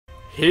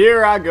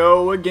Here I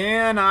go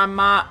again on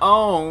my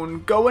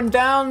own, going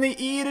down the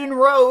Eden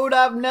road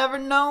I've never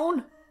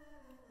known.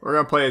 We're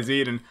gonna play as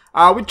Eden.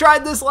 We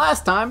tried this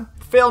last time,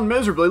 failed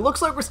miserably.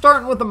 Looks like we're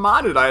starting with a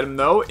modded item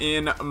though,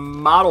 in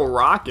Model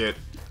Rocket.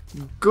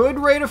 Good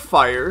rate of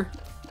fire.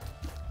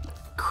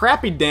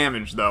 Crappy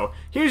damage though.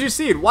 Here's your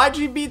seed,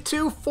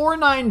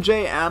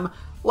 YGB249JM.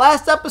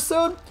 Last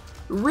episode,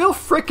 real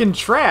frickin'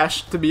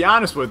 trash, to be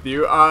honest with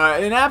you.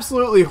 An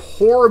absolutely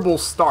horrible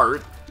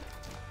start.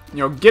 You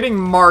know, getting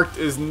marked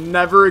is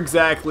never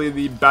exactly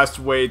the best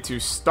way to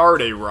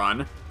start a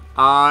run.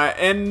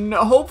 And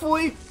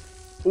hopefully,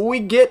 we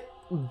get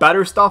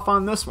better stuff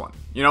on this one.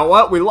 You know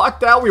what? We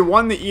lucked out. We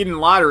won the Eden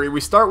Lottery. We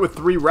start with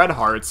 3 red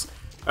hearts.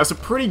 That's a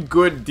pretty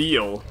good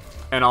deal,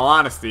 in all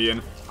honesty.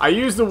 And I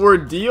use the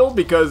word deal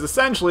because,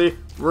 essentially,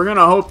 we're going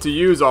to hope to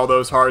use all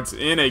those hearts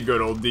in a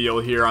good old deal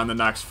here on the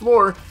next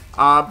floor.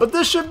 But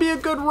this should be a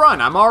good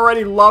run. I'm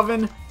already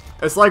loving...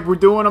 It's like we're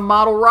doing a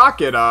Model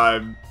Rocket,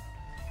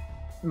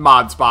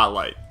 mod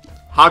spotlight.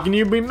 How can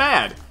you be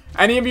mad?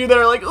 Any of you that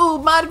are like, ooh,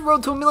 modded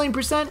road to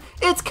 1,000,000%,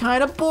 it's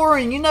kind of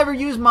boring. You never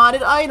use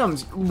modded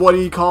items. What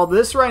do you call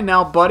this right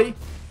now, buddy?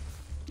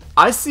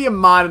 I see a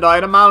modded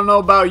item. I don't know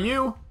about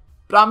you,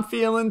 but I'm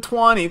feeling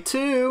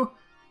 22.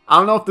 I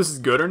don't know if this is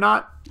good or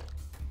not.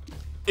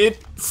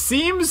 It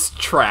seems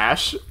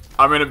trash.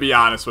 I'm going to be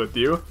honest with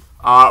you.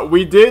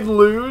 We did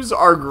lose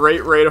our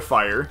great rate of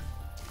fire.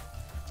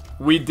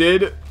 We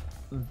did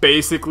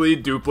basically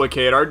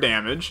duplicate our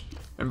damage.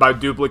 And by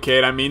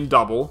duplicate, I mean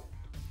double.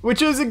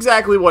 Which is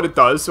exactly what it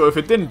does. So if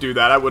it didn't do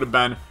that, I would have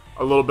been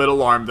a little bit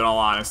alarmed in all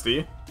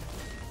honesty.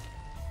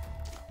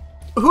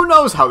 Who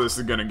knows how this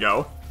is going to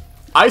go?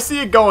 I see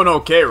it going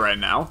okay right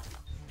now.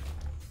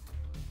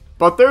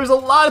 But there's a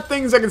lot of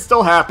things that can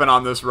still happen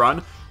on this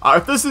run.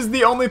 If this is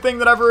the only thing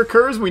that ever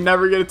occurs, we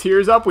never get a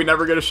tears up, we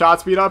never get a shot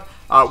speed up,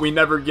 we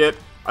never get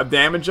a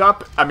damage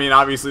up. I mean,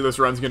 obviously this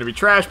run's going to be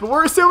trash, but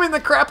we're assuming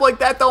that crap like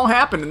that don't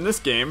happen in this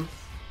game.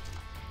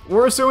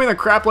 We're assuming that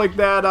crap like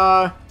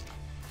that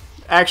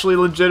actually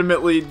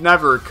legitimately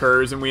never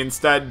occurs, and we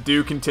instead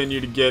do continue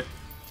to get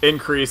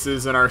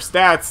increases in our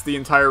stats the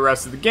entire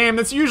rest of the game.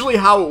 That's usually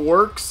how it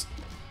works.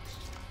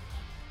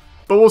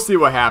 But we'll see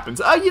what happens.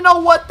 You know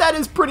what? That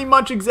is pretty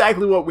much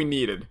exactly what we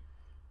needed.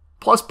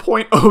 Plus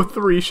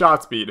 0.03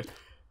 shot speed.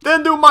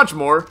 Didn't do much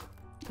more,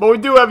 but we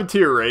do have a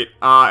tier rate,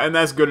 and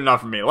that's good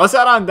enough for me. Let's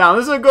head on down.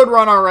 This is a good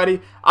run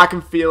already. I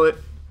can feel it.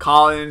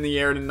 Calling in the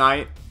air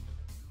tonight.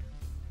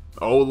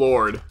 Oh,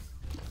 Lord.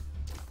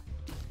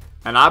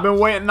 And I've been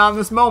waiting on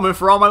this moment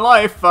for all my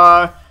life,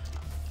 but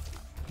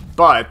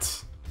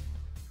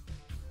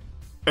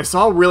it's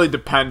all really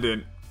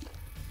dependent.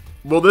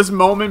 Will this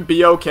moment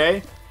be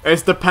okay?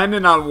 It's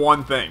dependent on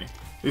one thing.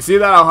 You see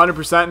that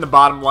 100% in the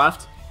bottom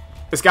left?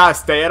 It's got to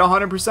stay at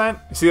 100%.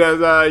 You see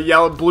that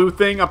yellow-blue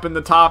thing up in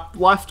the top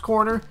left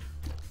corner?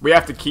 We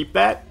have to keep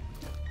that.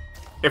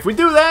 If we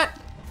do that,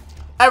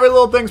 every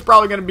little thing's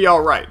probably going to be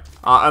alright.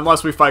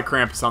 Unless we fight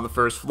Krampus on the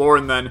first floor,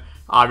 and then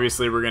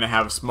obviously we're going to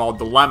have a small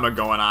dilemma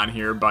going on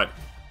here, but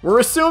we're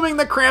assuming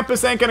that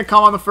Krampus ain't going to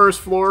come on the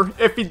first floor.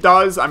 If he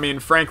does, I mean,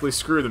 frankly,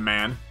 screw the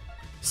man.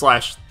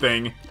 Slash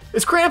thing.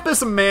 Is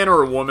Krampus a man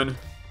or a woman?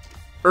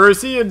 Or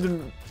is he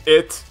an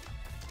it?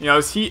 You know,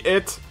 is he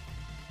it?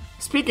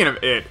 Speaking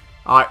of it,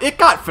 it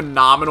got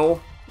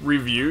phenomenal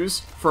reviews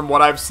from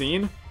what I've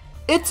seen.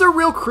 It's a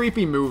real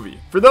creepy movie.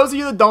 For those of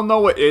you that don't know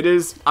what it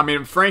is, I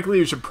mean, frankly,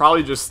 you should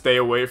probably just stay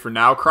away for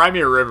now. Cry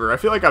Me a River. I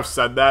feel like I've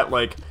said that,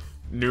 like,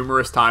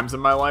 numerous times in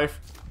my life.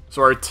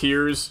 So our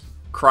tears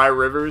cry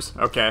rivers.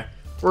 Okay,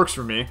 works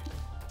for me.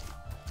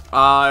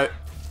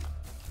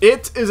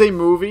 It is a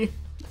movie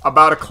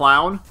about a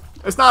clown.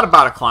 It's not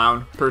about a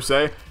clown, per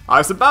se.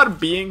 It's about a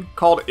being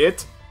called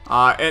It.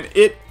 And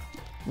it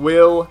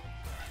will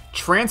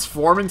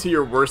transform into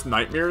your worst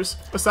nightmares,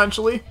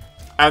 essentially.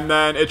 And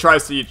then it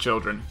tries to eat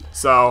children.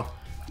 So,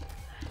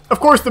 of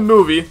course, the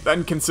movie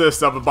then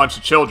consists of a bunch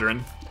of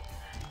children.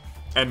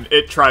 And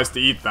it tries to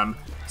eat them.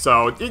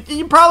 So,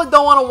 you probably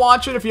don't want to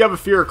watch it if you have a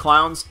fear of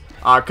clowns.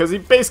 Because he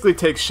basically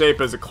takes shape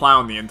as a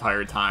clown the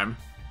entire time.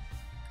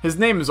 His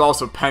name is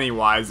also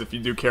Pennywise, if you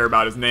do care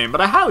about his name.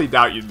 But I highly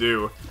doubt you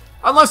do.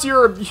 Unless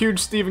you're a huge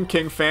Stephen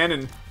King fan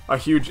and a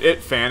huge It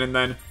fan. And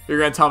then you're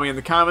going to tell me in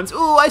the comments,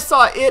 ooh, I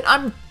saw It.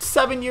 I'm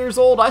 7 years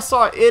old. I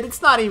saw It.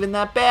 It's not even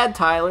that bad,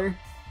 Tyler.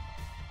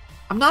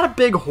 I'm not a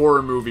big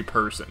horror movie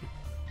person.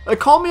 Like,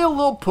 call me a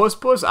little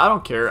puss. I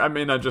don't care. I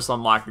mean, I just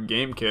unlocked the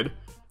game, kid.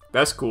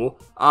 That's cool.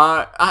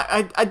 I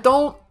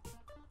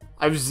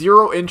have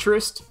zero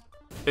interest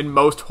in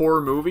most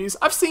horror movies.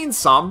 I've seen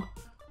some.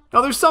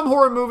 Now, there's some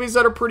horror movies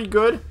that are pretty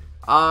good.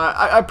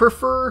 I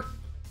prefer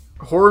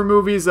horror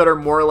movies that are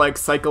more like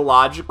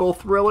psychological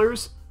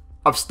thrillers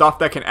of stuff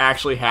that can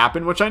actually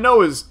happen, which I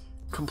know is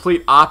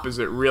complete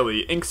opposite,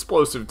 really.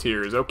 Explosive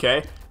tears,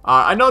 okay?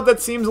 I know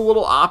that seems a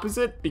little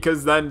opposite,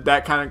 because then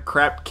that kind of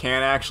crap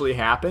can actually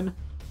happen.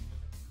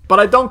 But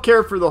I don't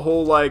care for the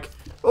whole, like,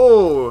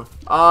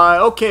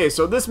 Okay,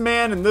 so this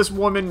man and this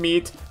woman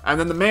meet, and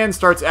then the man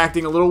starts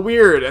acting a little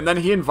weird, and then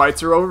he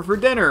invites her over for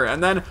dinner,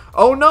 and then,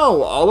 oh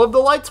no, all of the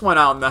lights went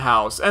out in the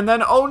house, and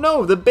then, oh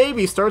no, the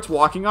baby starts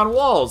walking on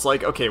walls.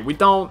 Like, okay,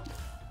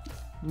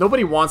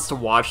 nobody wants to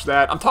watch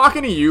that. I'm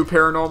talking to you,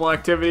 Paranormal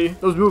Activity.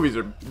 Those movies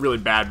are really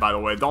bad, by the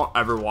way. Don't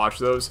ever watch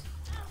those.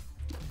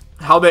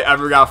 How they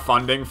ever got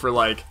funding for,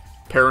 like,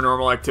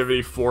 Paranormal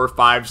Activity 4,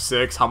 5,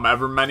 6,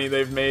 however many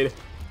they've made,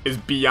 is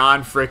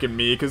beyond freaking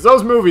me, because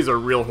those movies are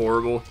real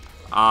horrible.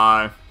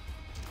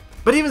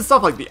 But even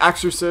stuff like The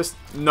Exorcist,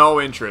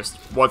 no interest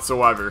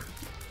whatsoever.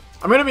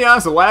 I'm gonna be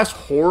honest, the last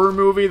horror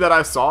movie that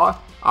I saw,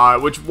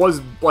 which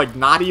was like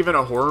not even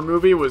a horror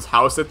movie, was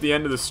House at the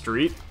End of the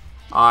Street.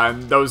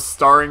 And that was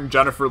starring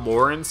Jennifer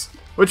Lawrence,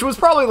 which was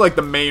probably like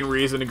the main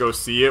reason to go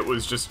see it,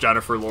 was just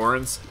Jennifer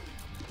Lawrence.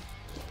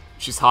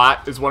 She's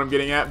hot, is what I'm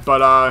getting at.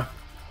 But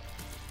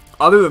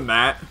other than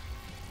that,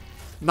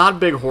 not a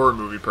big horror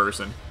movie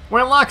person. We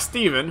unlocked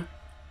Steven.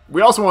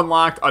 We also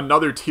unlocked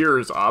another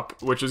Tears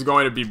Up, which is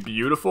going to be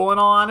beautiful in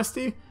all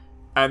honesty.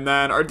 And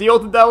then our deal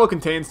with the devil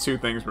contains 2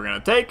 things we're going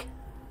to take.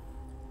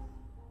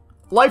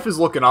 Life is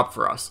looking up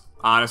for us,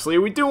 honestly.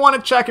 We do want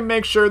to check and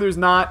make sure there's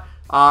not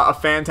a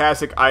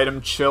fantastic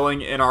item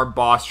chilling in our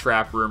boss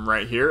trap room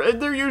right here.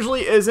 There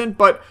usually isn't,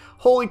 but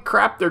holy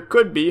crap, there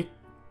could be.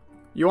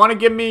 You want to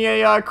give me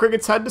a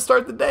cricket's head to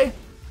start the day?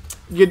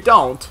 You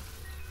don't.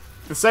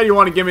 Instead, you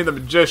want to give me the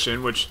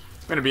magician, which,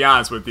 I'm going to be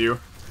honest with you,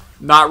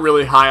 not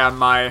really high on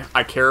my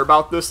I care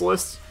about this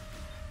list.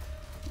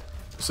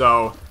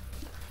 So,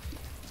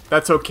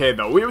 that's okay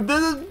though.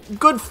 This is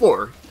good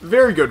floor.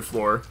 Very good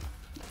floor.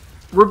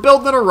 We're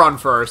building a run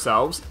for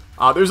ourselves.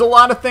 There's a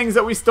lot of things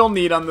that we still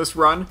need on this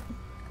run,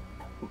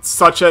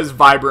 such as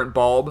Vibrant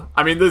Bulb.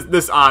 I mean,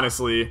 this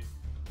honestly,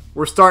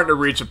 we're starting to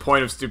reach a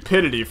point of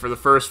stupidity for the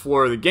first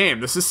floor of the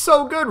game. This is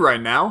so good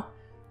right now.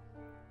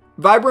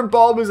 Vibrant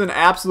Bulb is an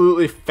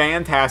absolutely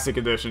fantastic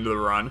addition to the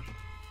run.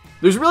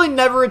 There's really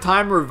never a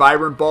time where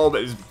Vibrant Bulb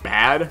is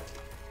bad.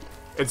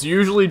 It's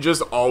usually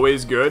just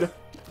always good.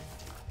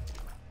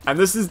 And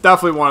this is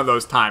definitely one of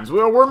those times.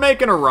 We're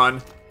making a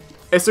run.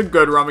 It's a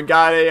good run. We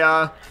got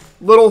a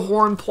little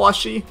horn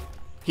plushie.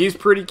 He's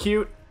pretty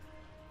cute.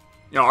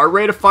 You know, our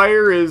rate of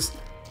fire is,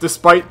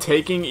 despite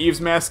taking Eve's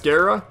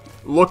Mascara,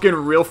 looking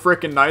real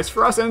freaking nice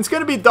for us. And it's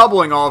going to be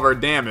doubling all of our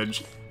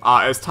damage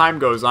as time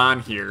goes on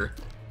here,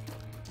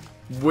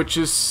 which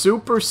is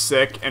super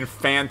sick and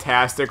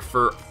fantastic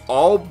for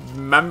all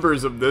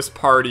members of this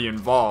party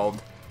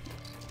involved.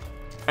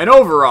 And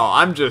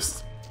overall,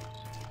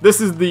 this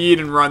is the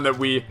Eden run that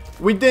we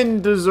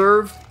didn't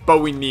deserve, but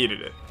we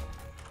needed it.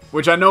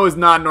 Which I know is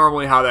not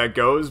normally how that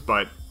goes,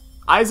 but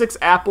Isaac's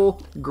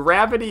Apple,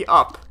 gravity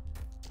up.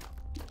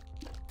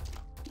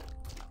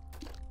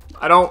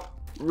 I don't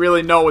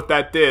really know what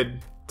that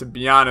did, to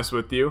be honest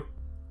with you.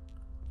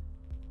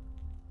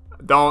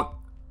 I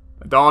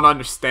don't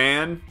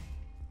understand.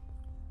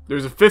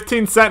 There's a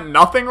 15-cent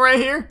nothing right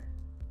here?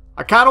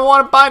 I kind of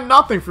want to buy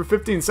nothing for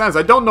 15 cents.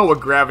 I don't know what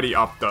gravity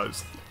up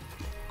does.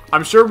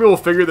 I'm sure we will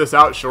figure this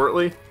out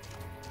shortly.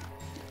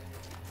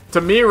 To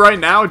me, right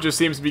now, it just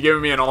seems to be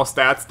giving me an all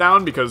stats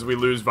down because we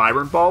lose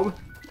Vibrant Bulb.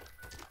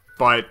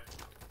 But,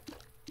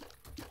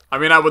 I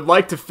mean, I would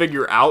like to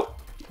figure out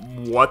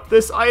what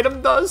this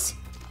item does.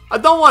 I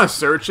don't want to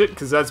search it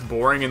because that's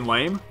boring and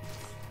lame.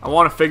 I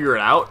want to figure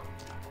it out.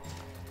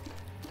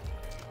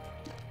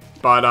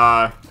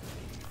 But,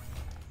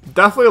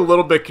 definitely a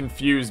little bit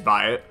confused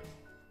by it.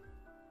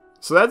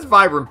 So that's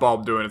Vibrant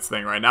Bulb doing its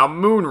thing right now.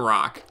 Moon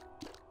Rock.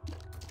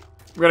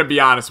 I'm going to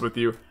be honest with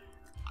you.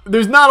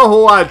 There's not a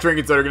whole lot of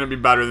trinkets that are going to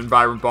be better than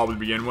Vibrant Bulb to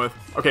begin with.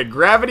 Okay,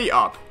 gravity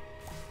up.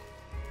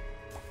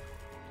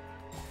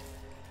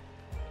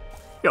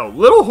 Yo,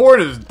 Little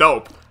Horn is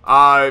dope.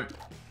 I'm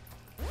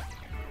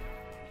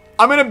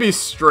going to be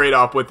straight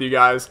up with you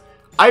guys.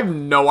 I have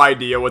no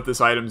idea what this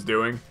item's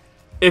doing.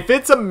 If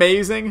it's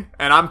amazing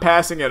and I'm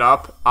passing it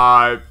up,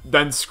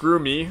 then screw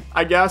me,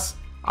 I guess.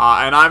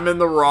 And I'm in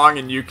the wrong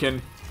and you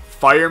can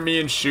fire me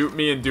and shoot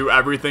me and do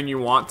everything you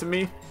want to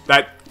me.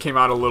 That came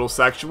out a little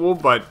sexual,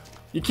 but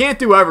you can't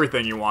do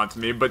everything you want to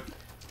me, but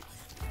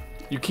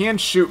you can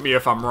shoot me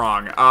if I'm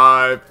wrong.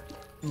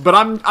 But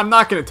I'm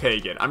not going to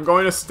take it. I'm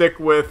going to stick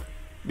with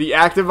the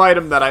active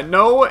item that I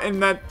know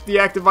and the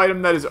active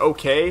item that is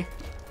okay.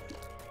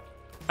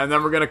 And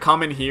then we're going to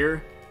come in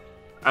here.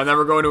 And then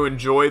we're going to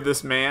enjoy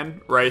this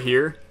man right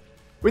here.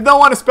 We don't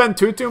want to spend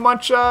too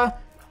much of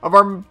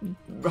our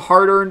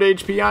hard-earned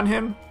HP on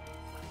him.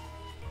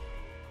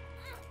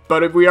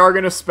 But if we are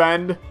going to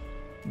spend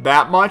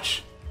that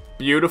much,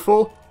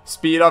 beautiful.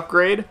 Speed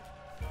upgrade.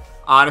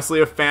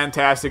 Honestly, a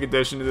fantastic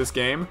addition to this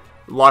game.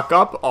 Luck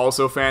up,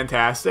 also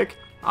fantastic.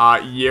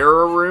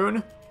 Yara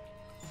Rune,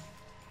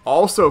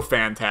 also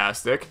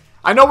fantastic.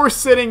 I know we're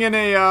sitting in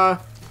a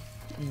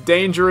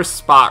dangerous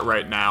spot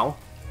right now.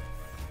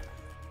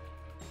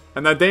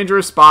 And that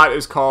dangerous spot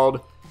is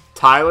called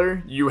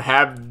Tyler, you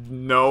have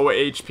no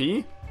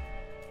HP.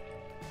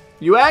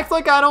 You act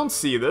like I don't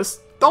see this.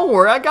 Don't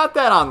worry, I got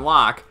that on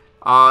lock.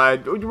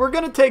 We're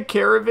going to take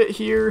care of it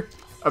here.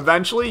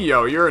 eventually?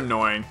 Yo, you're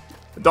annoying.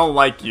 I don't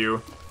like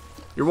you.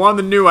 You're one of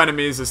the new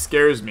enemies that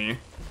scares me.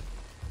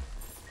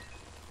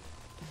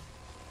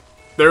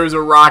 There is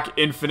a rock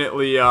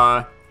infinitely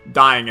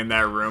dying in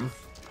that room.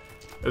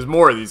 There's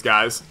more of these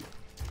guys.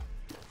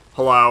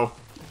 Hello.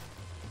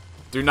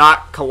 Do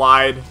not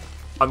collide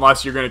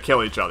unless you're going to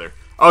kill each other.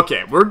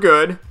 Okay, we're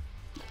good.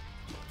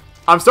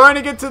 I'm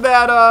starting to get to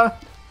that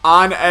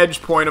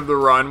on-edge point of the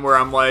run where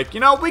I'm like, you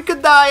know, we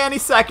could die any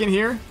second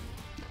here.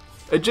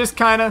 It just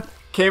kind of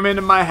came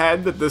into my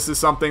head that this is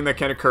something that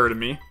can occur to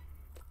me.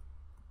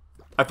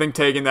 I think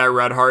taking that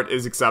red heart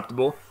is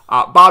acceptable.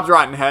 Bob's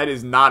Rotten Head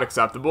is not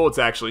acceptable. It's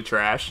actually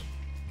trash.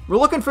 We're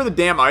looking for the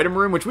damn item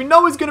room, which we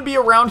know is going to be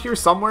around here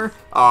somewhere.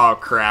 Oh,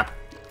 crap.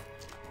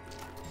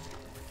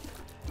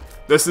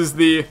 This is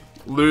the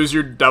lose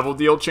your devil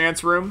deal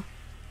chance room,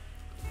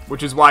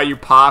 which is why you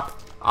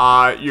pop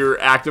your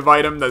active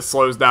item that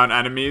slows down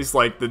enemies,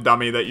 like the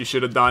dummy that you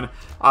should have done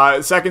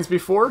seconds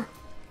before.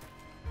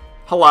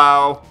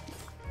 Hello.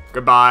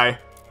 Goodbye.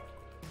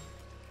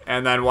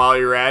 And then while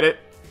you're at it,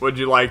 would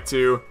you like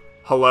to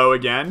hello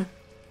again?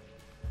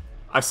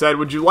 I said,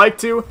 would you like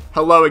to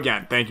hello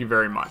again? Thank you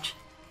very much.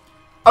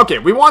 Okay,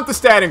 we want the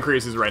stat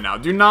increases right now.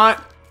 Do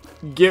not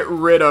get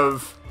rid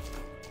of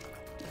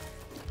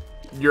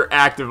your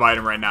active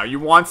item right now. You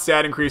want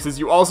stat increases.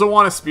 You also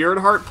want a spirit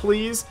heart,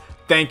 please.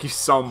 Thank you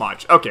so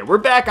much. Okay, we're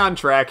back on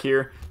track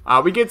here.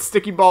 We get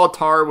sticky ball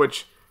tar,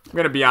 which I'm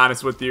gonna be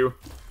honest with you,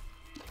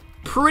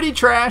 pretty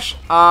trash.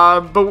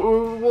 But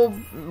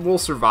we'll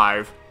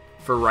survive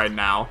for right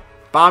now.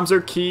 Bombs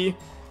are key,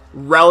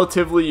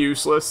 relatively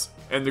useless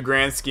in the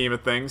grand scheme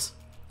of things.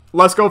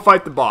 Let's go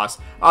fight the boss.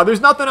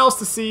 There's nothing else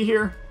to see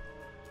here.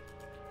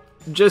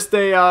 Just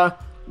a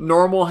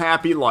normal,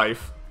 happy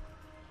life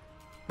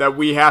that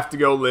we have to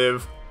go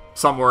live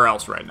somewhere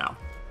else right now.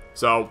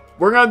 So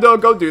we're gonna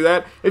go do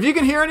that. If you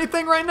can hear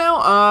anything right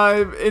now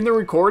in the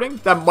recording,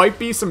 that might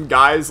be some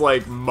guys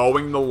like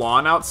mowing the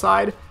lawn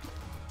outside.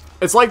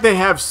 It's like they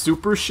have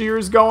super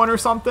shears going or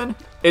something.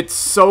 It's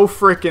so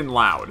freaking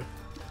loud.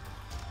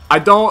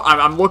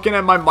 I'm looking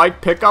at my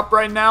mic pickup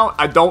right now.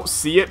 I don't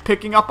see it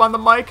picking up on the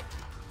mic.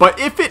 But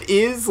if it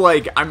is,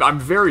 like, I'm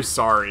very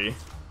sorry.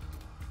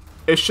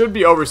 It should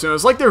be over soon.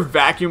 It's like they're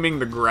vacuuming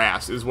the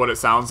grass is what it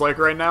sounds like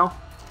right now.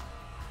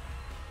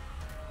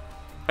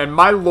 And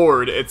my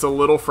lord, it's a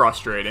little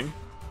frustrating.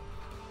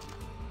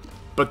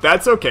 But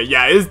that's okay.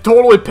 Yeah, it is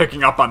totally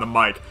picking up on the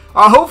mic.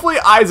 Hopefully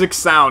Isaac's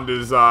sound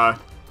is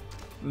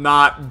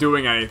not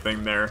doing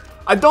anything there.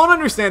 I don't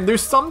understand.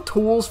 There's some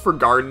tools for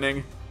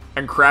gardening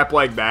and crap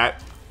like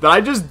that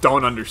I just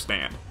don't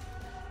understand.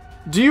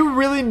 Do you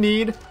really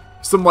need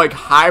some like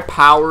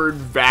high-powered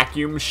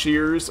vacuum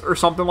shears or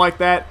something like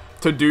that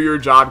to do your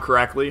job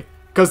correctly?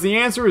 Because the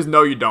answer is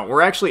no, you don't.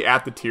 We're actually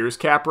at the tears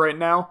cap right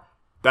now.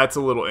 That's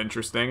a little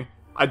interesting.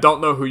 I don't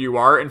know who you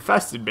are.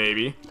 Infested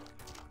baby.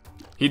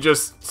 He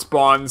just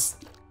spawns.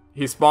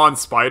 He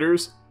spawns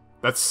spiders.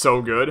 That's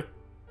so good.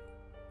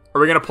 Are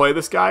we gonna play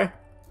this guy?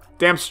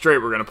 Damn straight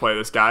we're gonna play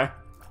this guy.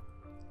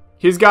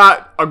 He's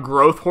got a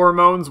growth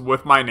hormones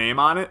with my name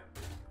on it.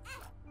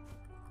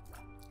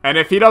 And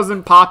if he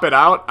doesn't pop it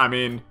out, I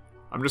mean,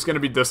 I'm just going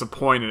to be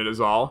disappointed is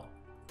all.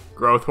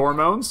 Growth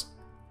hormones.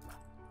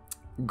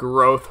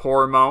 Growth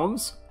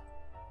hormones.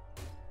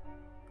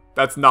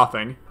 That's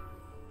nothing.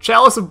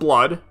 Chalice of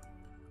blood.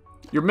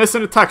 You're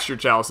missing a texture,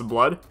 Chalice of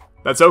blood.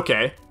 That's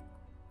okay.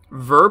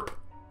 Verp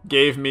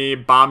gave me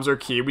bombs are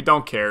key. We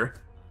don't care.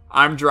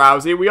 I'm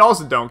drowsy. We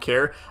also don't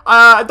care.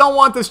 I don't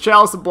want this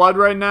Chalice of Blood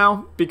right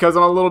now because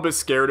I'm a little bit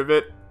scared of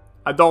it.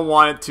 I don't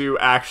want it to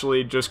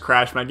actually just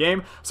crash my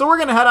game. So we're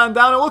going to head on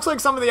down. It looks like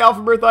some of the Alpha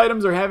Birth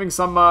items are having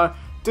some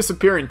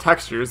disappearing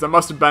textures. That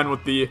must have been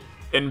what the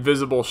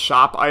invisible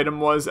shop item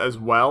was as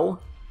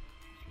well.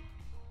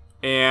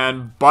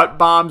 And butt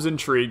bombs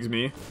intrigues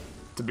me,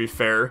 to be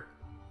fair.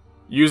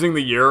 Using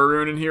the Yara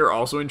rune in here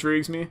also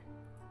intrigues me.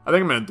 I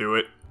think I'm going to do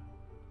it.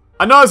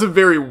 I know it's a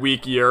very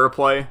weak Yara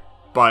play,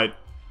 but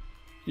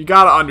you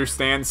gotta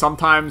understand,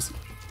 sometimes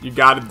you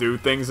gotta do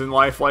things in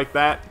life like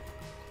that.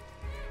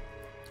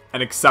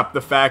 And accept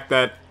the fact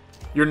that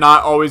you're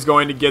not always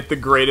going to get the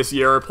greatest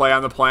Yara play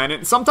on the planet.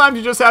 And sometimes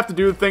you just have to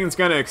do the thing that's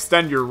gonna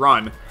extend your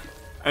run.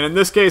 And in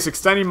this case,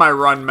 extending my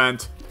run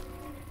meant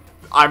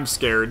I'm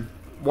scared.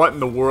 What in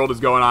the world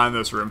is going on in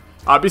this room?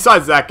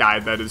 Besides that guy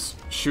that is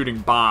shooting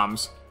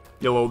bombs,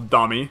 you little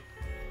dummy.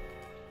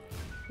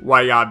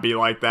 Why you gotta be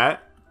like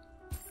that?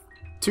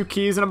 2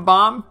 keys and a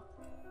bomb?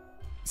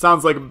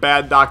 Sounds like a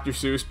bad Dr.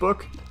 Seuss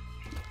book.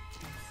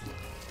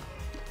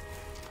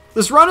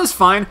 This run is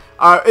fine.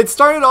 It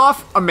started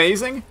off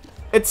amazing.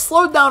 It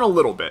slowed down a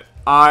little bit.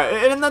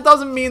 And that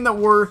doesn't mean that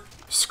we're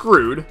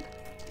screwed.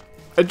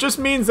 It just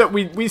means that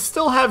we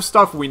still have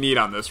stuff we need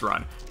on this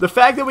run. The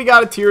fact that we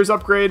got a tiers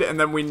upgrade and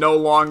then we no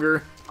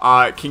longer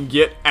can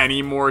get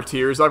any more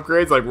tiers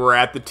upgrades, like we're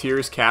at the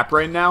tiers cap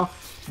right now,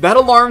 that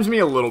alarms me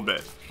a little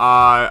bit.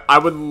 I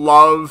would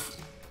love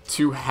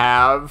to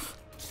have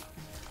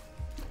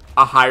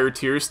a higher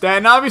tier stat.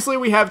 And obviously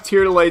we have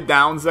tier delayed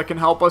downs that can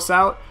help us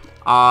out.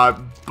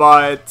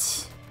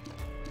 But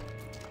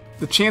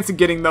the chance of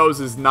getting those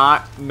is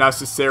not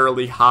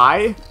necessarily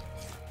high.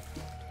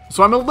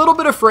 So I'm a little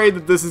bit afraid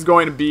that this is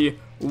going to be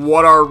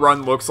what our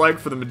run looks like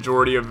for the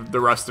majority of the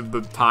rest of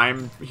the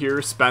time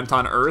here spent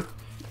on Earth.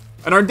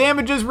 And our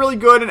damage is really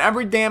good, and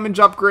every damage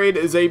upgrade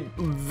is a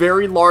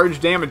very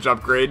large damage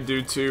upgrade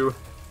due to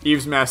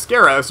Eve's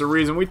Mascara. That's the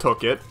reason we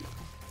took it.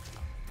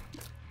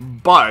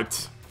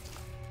 But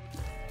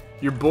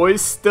your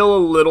boy's still a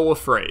little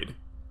afraid.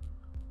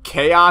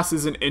 Chaos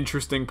is an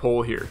interesting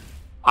pull here.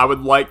 I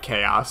would like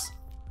Chaos.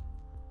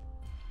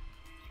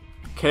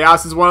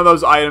 Chaos is one of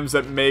those items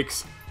that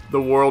makes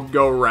the world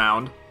go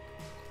round.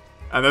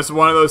 And this is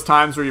one of those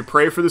times where you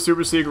pray for the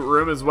super secret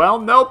room as well.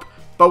 Nope.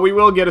 But we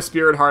will get a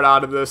Spirit Heart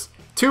out of this.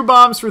 2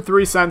 bombs for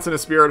 3 cents and a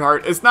Spirit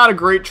Heart. It's not a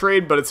great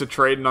trade, but it's a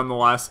trade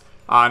nonetheless.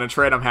 And a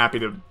trade I'm happy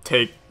to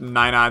take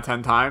 9 out of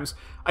 10 times.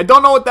 I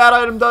don't know what that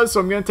item does, so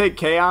I'm going to take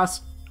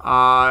Chaos.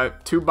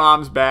 2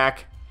 bombs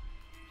back.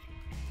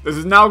 This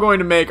is now going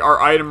to make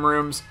our item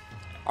rooms,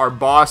 our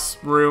boss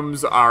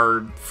rooms,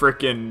 our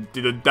freaking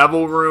the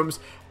devil rooms.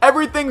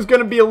 Everything's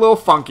going to be a little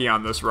funky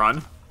on this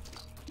run.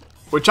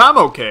 Which I'm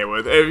okay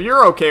with. If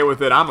you're okay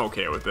with it, I'm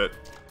okay with it.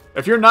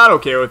 If you're not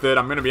okay with it,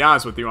 I'm going to be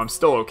honest with you, I'm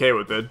still okay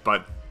with it,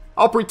 but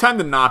I'll pretend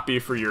to not be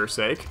for your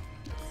sake.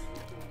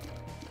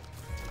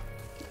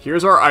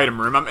 Here's our item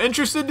room. I'm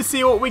interested to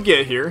see what we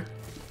get here.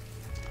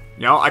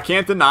 You know, I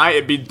can't deny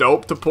it'd be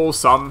dope to pull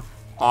some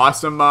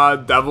awesome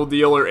Devil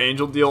Deal or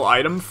Angel Deal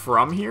item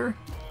from here.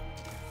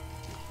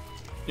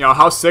 You know,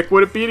 how sick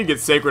would it be to get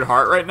Sacred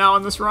Heart right now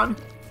in this run?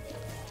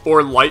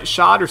 Or Light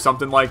Shot or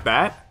something like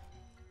that.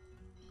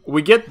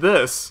 We get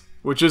this,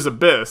 which is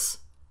Abyss.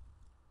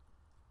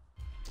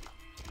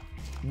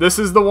 This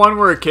is the one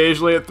where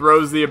occasionally it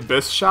throws the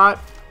Abyss shot,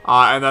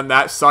 and then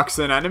that sucks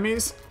in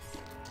enemies.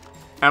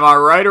 Am I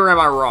right or am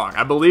I wrong?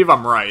 I believe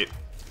I'm right.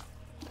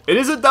 It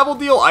is a Devil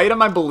Deal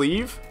item, I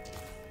believe.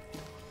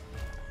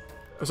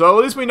 So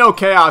at least we know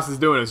Chaos is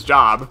doing his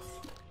job.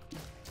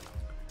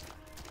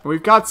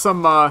 We've got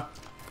some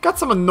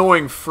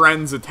annoying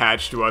friends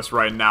attached to us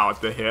right now at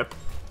the hip.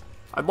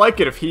 I'd like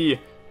it if he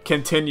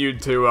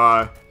continued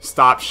to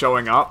stop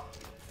showing up.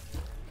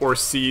 Or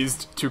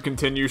ceased to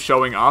continue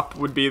showing up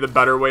would be the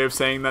better way of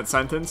saying that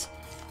sentence.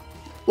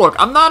 Look,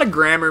 I'm not a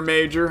grammar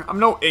major. I'm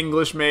no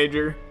English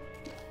major.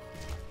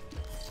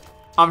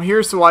 I'm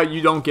here so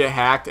you don't get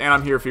hacked, and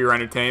I'm here for your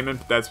entertainment,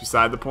 but that's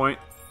beside the point.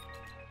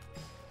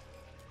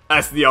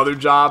 That's the other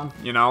job,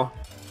 you know.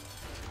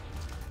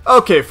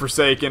 Okay,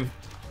 Forsaken.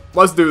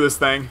 Let's do this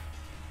thing.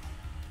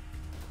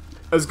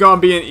 It's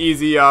gonna be an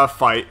easy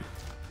fight.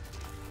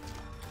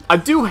 I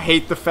do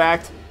hate the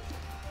fact...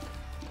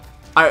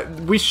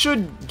 we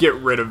should get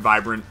rid of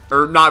Vibrant,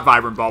 or not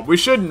Vibrant Bulb. We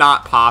should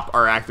not pop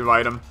our active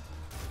item.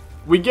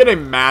 We get a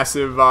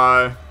massive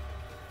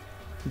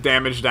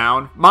damage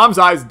down. Mom's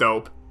Eye's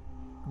dope.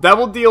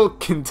 Devil Deal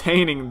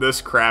containing this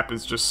crap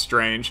is just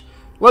strange.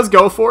 Let's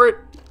go for it.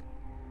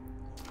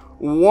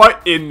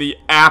 What in the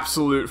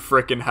absolute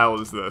frickin' hell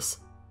is this?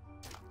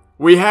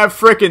 We have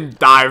frickin'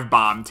 Dive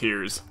Bomb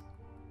tiers.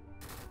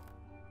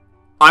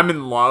 I'm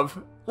in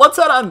love. Let's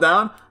head on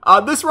down.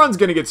 This run's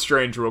gonna get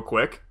strange real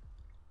quick.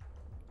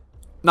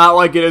 Not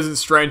like it isn't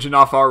strange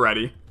enough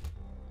already.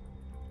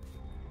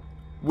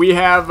 We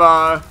have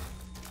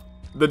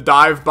the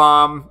Dive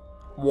Bomb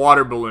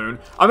Water Balloon.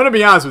 I'm going to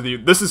be honest with you.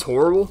 This is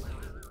horrible.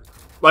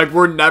 Like,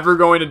 we're never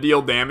going to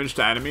deal damage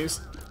to enemies.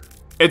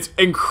 It's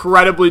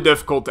incredibly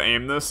difficult to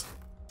aim this.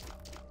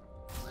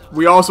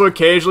 We also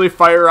occasionally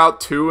fire out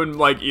 2 in,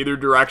 like, either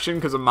direction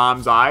because of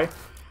Mom's Eye.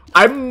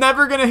 I'm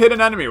never going to hit an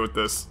enemy with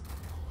this.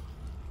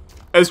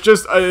 It's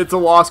just, it's a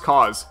lost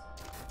cause.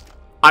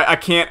 I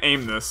can't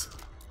aim this.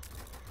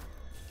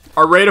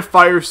 Our rate of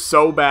fire is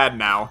so bad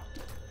now.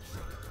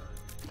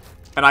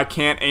 And I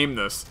can't aim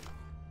this.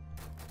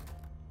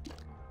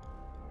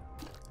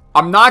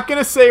 I'm not going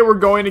to say we're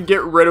going to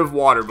get rid of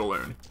Water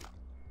Balloon.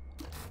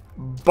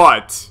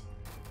 But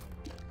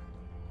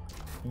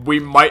we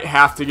might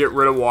have to get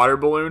rid of Water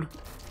Balloon.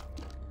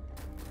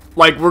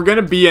 Like, we're going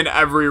to be in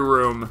every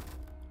room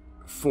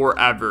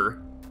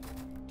forever.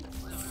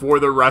 For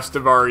the rest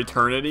of our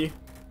eternity.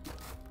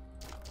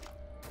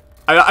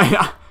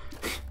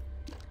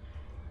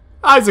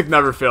 Isaac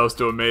never fails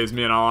to amaze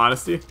me, in all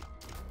honesty.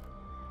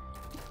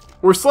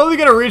 We're slowly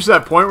going to reach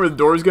that point where the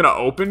door's going to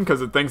open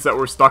because it thinks that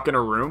we're stuck in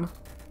a room.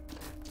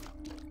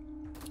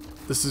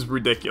 This is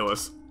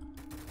ridiculous.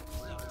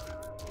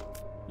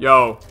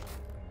 Yo.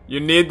 You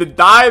need to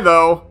die,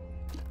 though.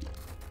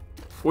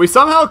 We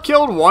somehow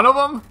killed one of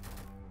them?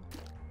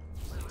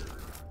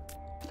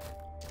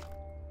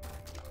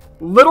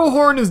 Little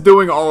Horn is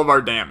doing all of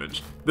our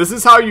damage. This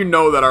is how you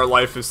know that our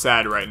life is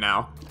sad right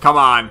now. Come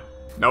on.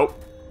 Nope.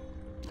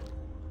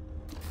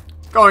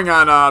 Going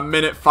on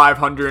minute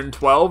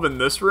 512 in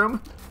this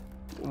room.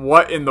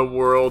 What in the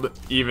world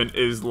even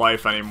is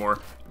life anymore?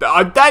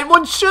 That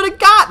one should have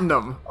gotten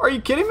them. Are you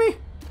kidding me?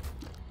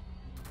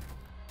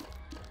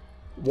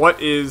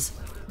 What is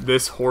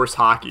this horse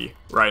hockey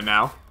right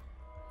now?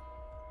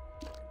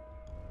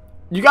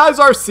 You guys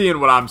are seeing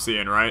what I'm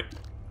seeing, right?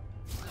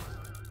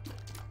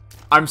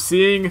 I'm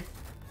seeing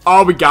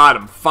Oh, we got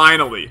him.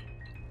 Finally.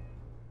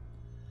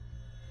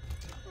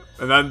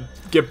 And then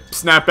get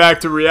snapped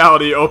back to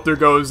reality. Oh, there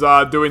goes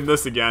doing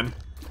this again.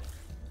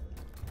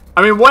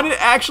 I mean, when it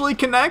actually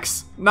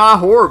connects, not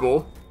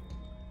horrible.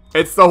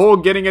 It's the whole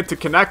getting it to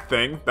connect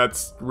thing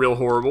that's real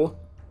horrible.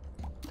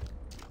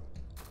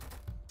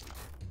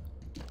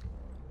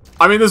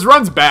 I mean, this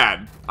run's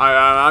bad.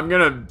 I'm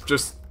gonna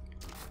just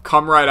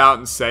come right out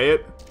and say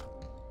it.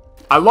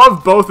 I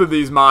love both of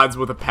these mods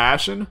with a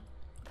passion.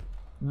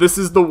 This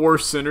is the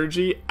worst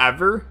synergy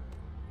ever.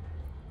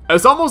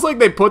 It's almost like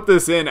they put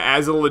this in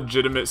as a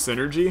legitimate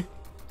synergy.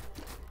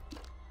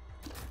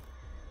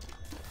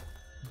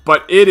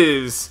 But it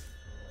is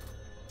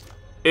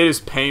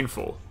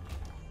painful.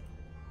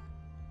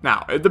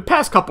 Now, the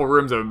past couple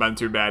rooms haven't been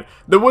too bad.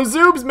 The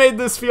Wazoobs made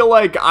this feel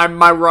like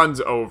my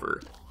run's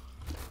over.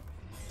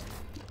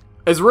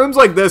 As rooms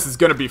like this, it's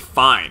going to be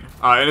fine.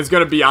 And it's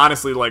going to be,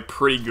 honestly, like,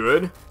 pretty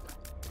good.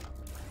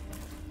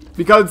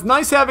 Because it's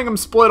nice having them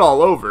split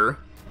all over.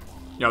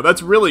 You know,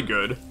 that's really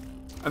good.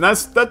 And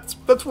that's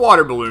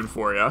water balloon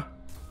for you.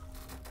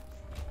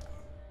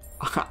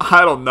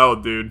 I don't know,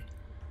 dude.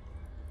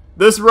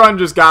 This run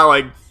just got,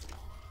 like,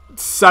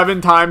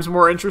 7 times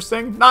more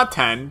interesting. Not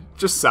 10,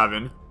 just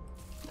 7.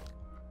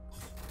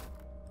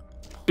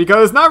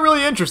 Because it's not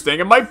really interesting.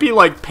 It might be,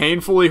 like,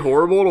 painfully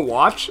horrible to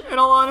watch, in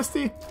all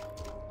honesty.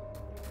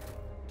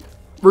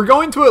 We're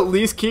going to at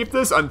least keep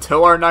this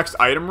until our next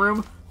item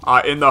room,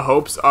 in the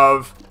hopes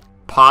of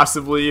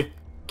possibly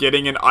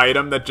getting an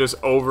item that just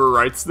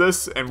overwrites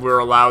this, and we're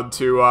allowed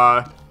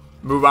to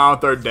move on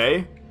with our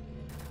day.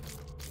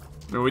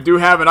 I mean, we do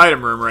have an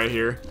item room right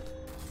here.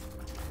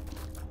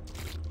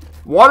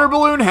 Water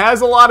balloon has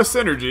a lot of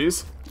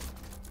synergies.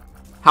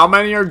 How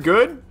many are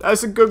good?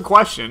 That's a good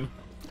question.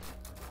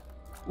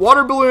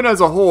 Water balloon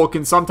as a whole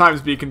can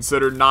sometimes be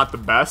considered not the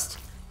best.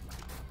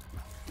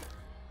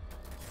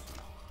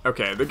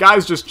 Okay, the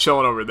guy's just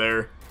chilling over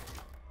there.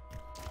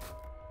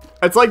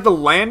 It's like the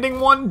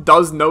landing one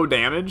does no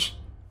damage.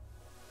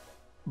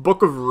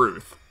 Book of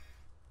Ruth.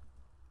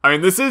 I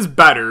mean, this is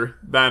better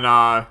than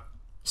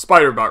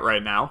Spider Butt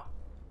right now.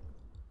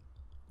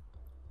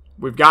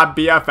 We've got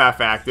BFF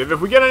active.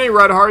 If we get any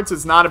red hearts,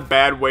 it's not a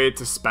bad way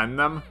to spend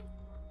them.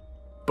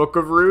 Book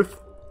of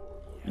Ruth.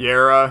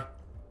 Yara.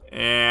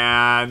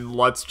 And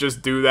let's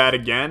just do that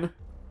again.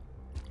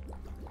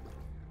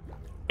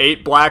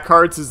 8 black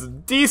hearts is a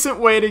decent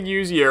way to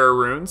use Yara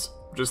runes.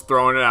 Just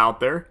throwing it out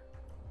there.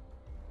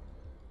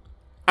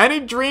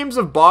 Any dreams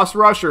of boss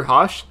rush or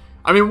hush?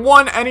 I mean,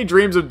 any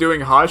dreams of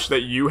doing hush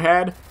that you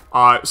had?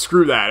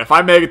 Screw that. If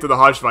I make it to the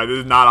hush fight, this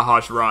is not a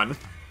hush run.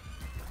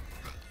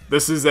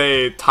 This is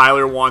a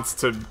Tyler wants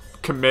to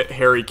commit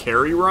Harry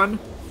Carey run.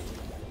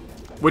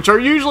 Which are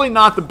usually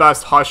not the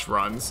best hush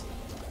runs.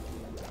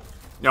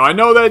 Now, I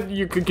know that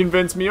you could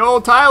convince me, oh,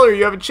 Tyler,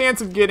 you have a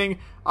chance of getting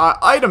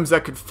items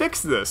that could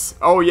fix this.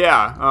 Oh,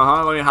 yeah.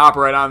 Let me hop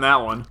right on that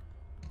one.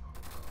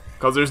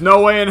 Because there's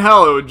no way in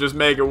hell it would just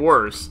make it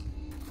worse.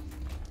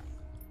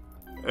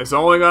 It's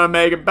only going to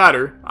make it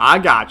better. I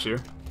got you.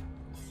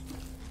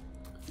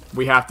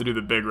 We have to do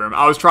the big room.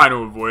 I was trying to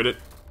avoid it.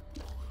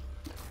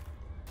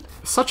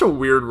 It's such a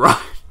weird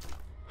run.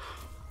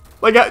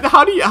 Like,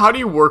 how do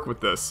you work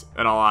with this,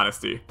 in all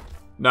honesty?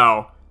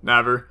 No,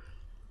 never.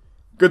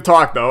 Good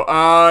talk, though.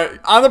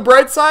 On the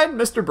bright side,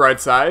 Mr.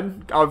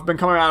 Brightside, I've been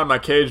coming out of my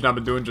cage and I've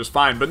been doing just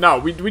fine. But no,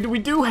 we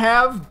do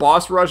have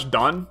boss rush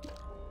done.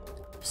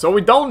 So we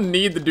don't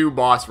need to do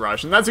boss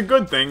rush. And that's a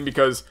good thing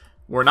because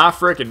we're not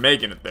frickin'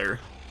 making it there.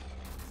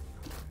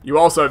 You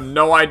also have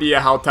no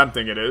idea how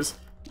tempting it is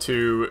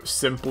to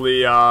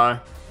simply bomb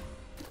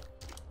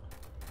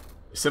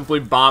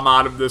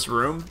out of this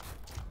room.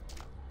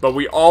 But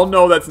we all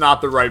know that's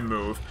not the right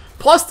move.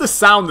 Plus the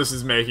sound this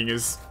is making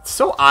is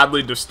so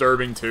oddly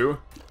disturbing too.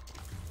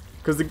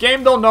 Because the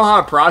game don't know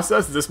how to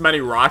process this many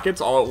rockets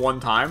all at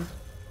one time.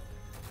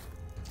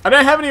 And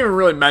I haven't even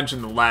really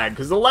mentioned the lag,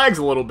 because the lag's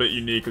a little bit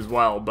unique as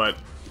well, but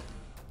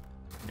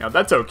you know,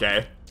 that's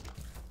okay.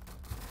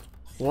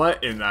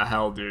 What in the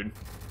hell, dude?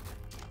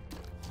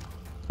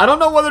 I don't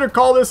know whether to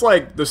call this,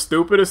 like, the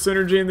stupidest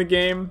synergy in the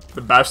game,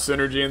 the best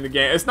synergy in the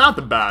game. It's not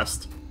the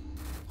best.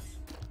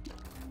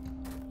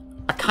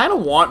 I kind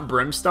of want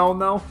Brimstone,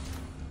 though.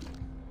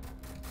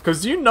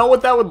 Because do you know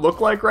what that would look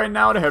like right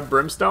now to have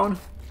Brimstone?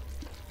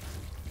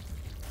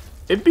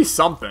 It'd be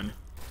something.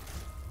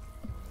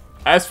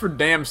 As for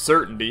damn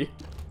certainty.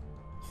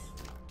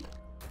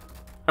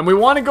 And we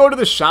want to go to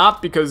the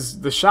shop because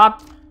the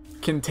shop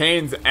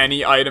contains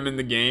any item in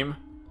the game.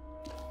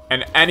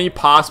 And any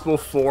possible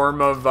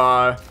form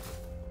of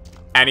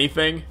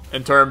anything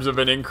in terms of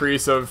an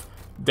increase of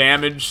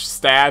damage,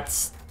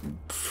 stats,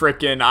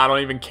 frickin' I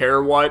don't even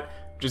care what.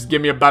 Just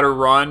give me a better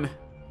run.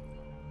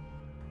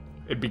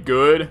 It'd be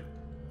good.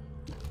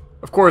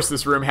 Of course,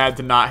 this room had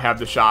to not have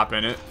the shop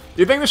in it.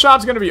 Do you think the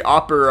shop's going to be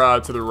up or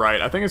to the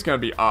right? I think it's going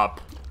to be up.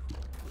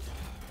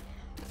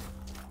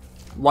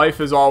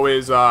 Life is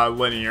always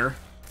linear.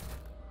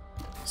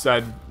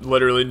 Said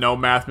literally no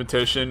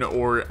mathematician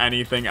or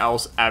anything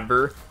else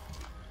ever.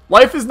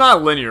 Life is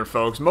not linear,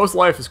 folks. Most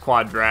life is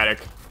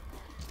quadratic.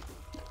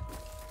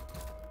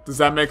 Does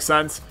that make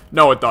sense?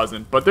 No, it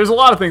doesn't. But there's a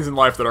lot of things in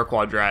life that are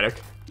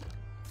quadratic.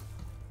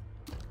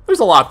 There's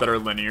a lot that are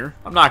linear.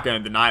 I'm not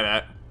going to deny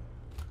that.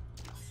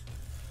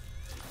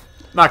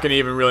 I'm not going to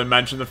even really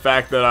mention the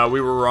fact that we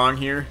were wrong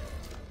here.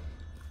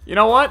 You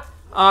know what?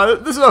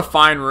 This is a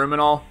fine room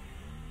and all.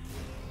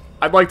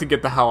 I'd like to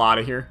get the hell out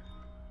of here.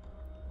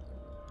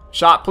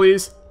 Shot,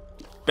 please.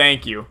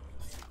 Thank you.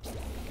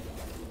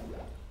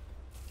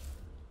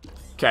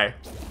 Okay.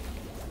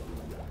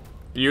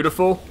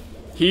 Beautiful.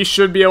 He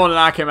should be able to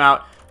knock him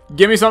out.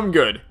 Give me something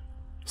good.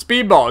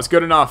 Speedball is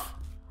good enough.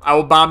 I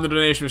will bomb the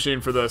donation machine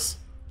for this.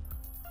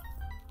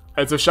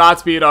 It's a shot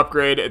speed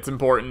upgrade. It's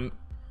important.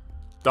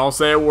 Don't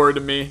say a word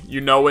to me.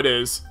 You know it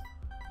is.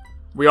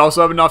 We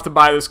also have enough to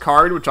buy this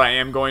card, which I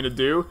am going to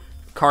do.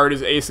 Card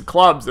is Ace of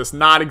Clubs. That's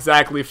not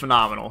exactly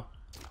phenomenal.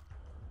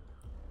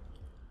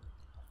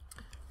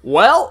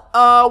 Well,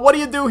 what do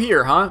you do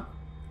here, huh?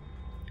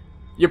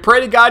 You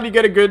pray to God you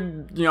get a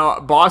good,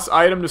 boss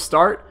item to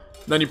start.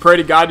 Then you pray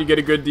to God you get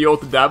a good deal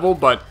with the devil.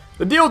 But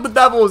the deal with the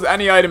devil is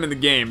any item in the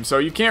game. So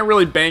you can't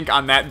really bank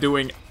on that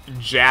doing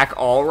jack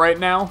all right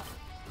now.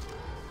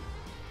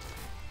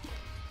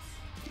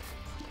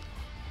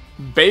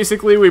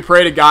 Basically, we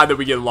pray to God that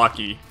we get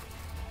lucky.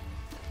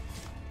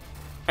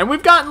 And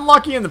we've gotten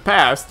lucky in the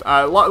past.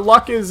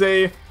 Luck is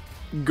a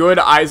good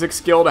Isaac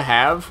skill to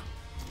have.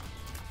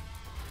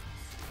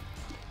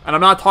 And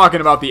I'm not talking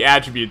about the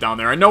attribute down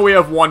there. I know we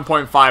have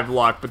 1.5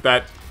 luck, but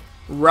that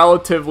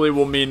relatively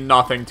will mean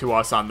nothing to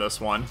us on this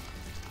one.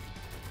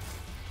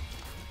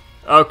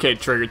 Okay,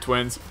 Trigger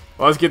Twins.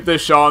 Let's get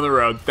this show on the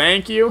road.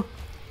 Thank you.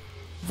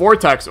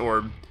 Vortex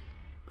Orb. I'm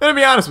gonna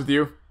be honest with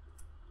you.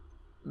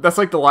 That's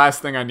like the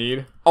last thing I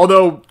need.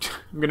 Although,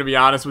 I'm gonna be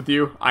honest with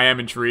you, I am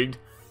intrigued.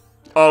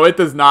 Oh, it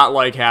does not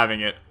like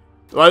having it.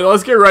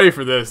 Let's get ready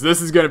for this.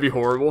 This is gonna be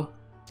horrible.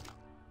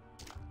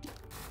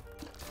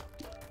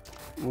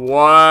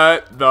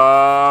 What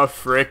the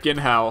frickin'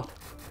 hell?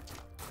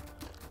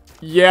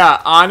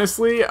 Yeah,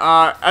 honestly,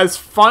 as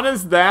fun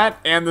as that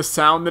and the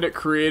sound that it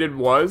created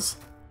was,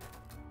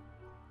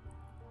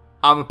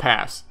 I'm a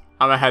pass.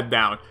 I'm a head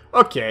down.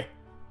 Okay.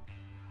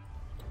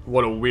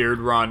 What a weird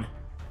run.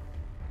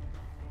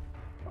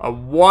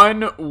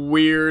 One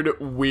weird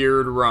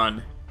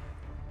run.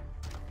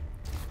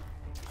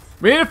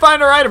 We need to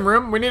find our item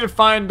room. We need to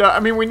find,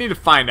 we need to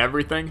find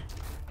everything.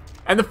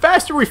 And the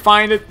faster we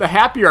find it, the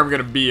happier I'm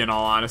going to be, in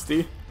all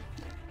honesty.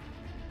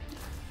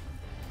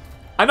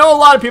 I know a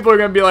lot of people are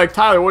going to be like,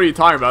 Tyler, what are you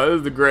talking about? This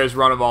is the greatest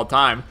run of all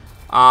time.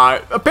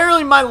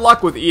 Apparently my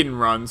luck with Eden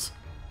runs.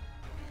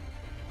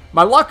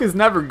 My luck is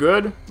never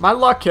good. My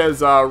luck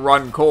has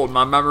run cold.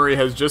 My memory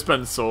has just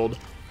been sold.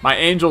 My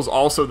Angel's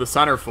also the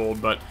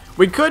centerfold, but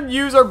we could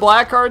use our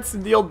black hearts to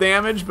deal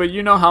damage, but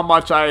you know how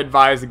much I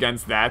advise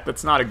against that.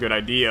 That's not a good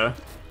idea.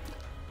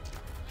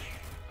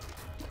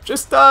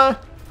 Just,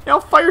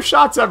 fire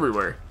shots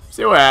everywhere.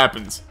 See what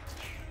happens.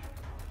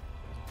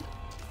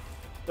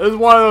 This is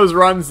one of those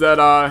runs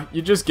that,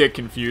 you just get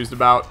confused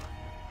about.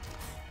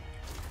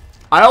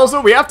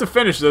 We have to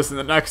finish this in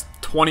the next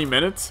 20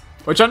 minutes,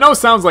 which I know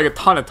sounds like a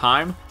ton of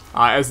time,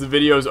 as the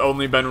video's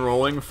only been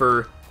rolling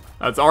for,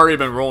 it's already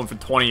been rolling for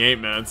 28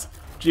 minutes.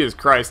 Jesus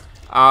Christ.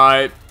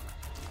 I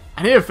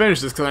need to finish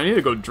this because I need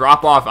to go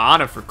drop off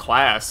Anna for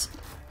class.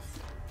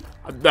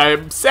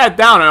 I sat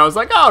down and I was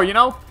like,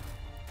 oh,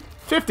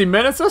 50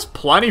 minutes, that's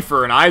plenty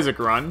for an Isaac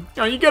run.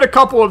 You get a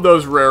couple of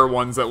those rare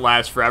ones that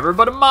last forever,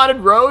 but a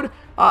modded road,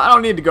 I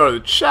don't need to go to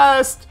the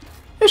chest.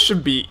 This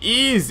should be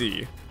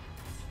easy.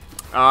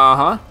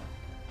 Uh-huh.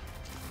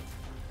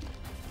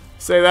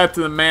 Say that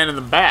to the man in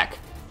the back.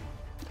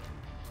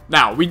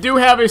 Now, we do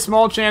have a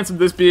small chance of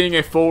this being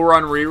a full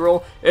run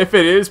reroll. If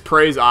it is,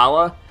 praise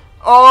Allah.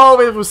 Oh,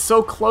 it was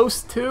so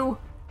close too.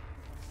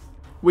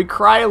 We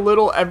cry a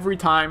little every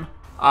time.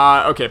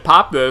 Okay,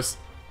 pop this.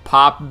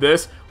 Pop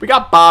this. We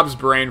got Bob's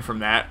brain from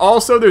that.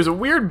 Also, there's a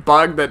weird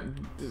bug that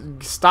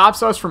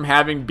stops us from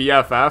having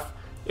BFF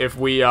if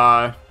we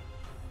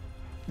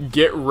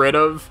get rid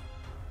of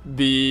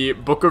the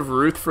Book of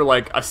Ruth for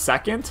like a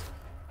second.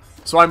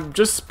 So I'm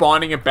just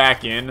spawning it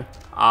back in,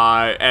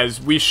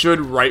 as we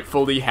should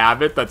rightfully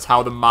have it. That's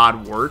how the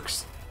mod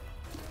works,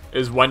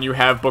 is when you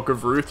have Book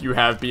of Ruth, you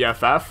have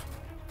BFF.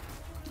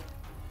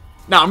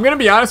 Now, I'm going to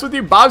be honest with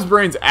you, Bob's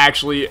Brain's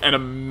actually an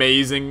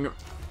amazing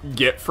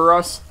get for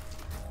us,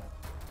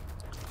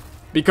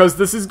 because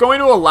this is going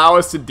to allow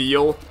us to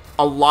deal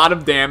a lot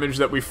of damage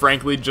that we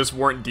frankly just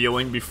weren't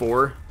dealing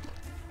before.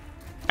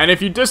 And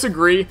if you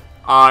disagree,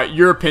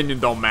 your opinion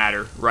don't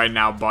matter right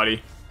now,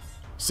 buddy.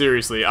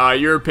 Seriously,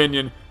 your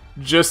opinion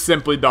just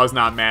simply does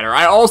not matter.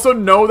 I also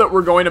know that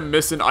we're going to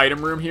miss an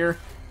item room here,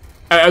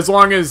 as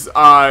long as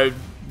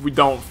we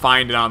don't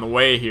find it on the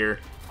way here.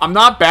 I'm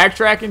not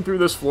backtracking through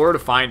this floor to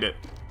find it.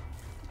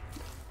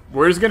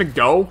 We're just gonna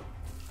go,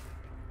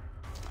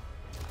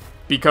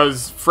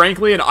 because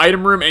frankly an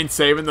item room ain't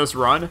saving this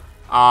run,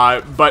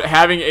 but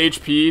having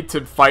HP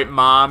to fight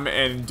Mom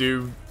and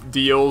do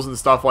deals and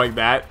stuff like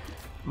that,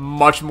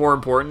 much more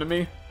important to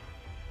me.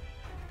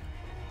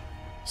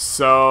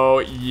 So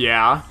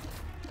yeah,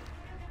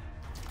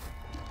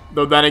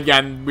 Though then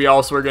again, we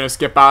also are going to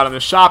skip out on the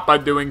shop by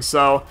doing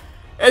so.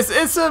 This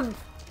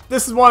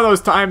is one of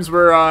those times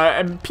where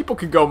and people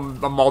could go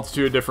a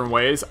multitude of different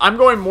ways. I'm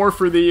going more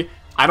for the,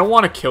 I don't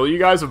want to kill you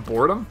guys of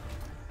boredom.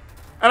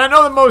 And I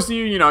know that most of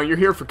you, you're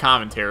here for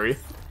commentary.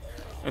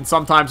 And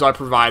sometimes I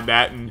provide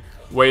that in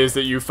ways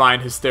that you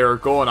find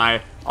hysterical, and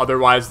I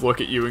otherwise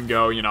look at you and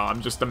go,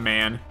 I'm just a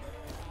man.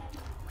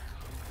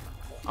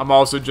 I'm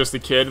also just a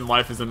kid, and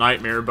life is a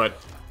nightmare, but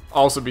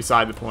also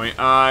beside the point.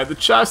 The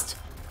chest,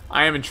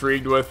 I am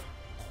intrigued with.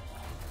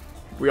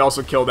 We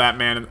also killed that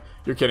man.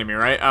 You're kidding me,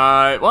 right?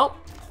 Well,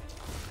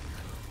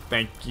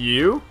 thank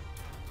you.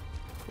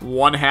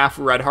 1/2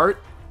 red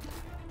heart.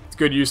 It's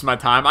good use of my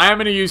time. I am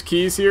going to use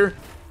keys here.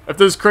 If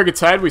this is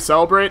Cricket's head, we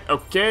celebrate.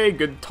 Okay,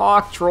 good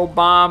talk. Troll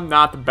bomb,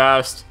 not the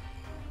best.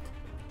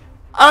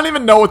 I don't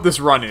even know what this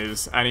run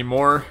is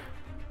anymore.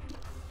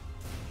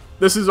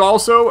 This is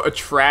also a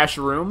trash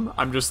room.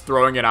 I'm just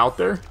throwing it out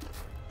there.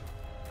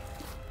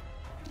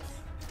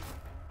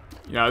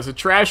 It's a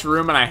trash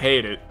room and I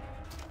hate it.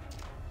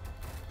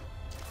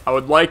 I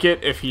would like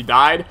it if he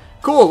died.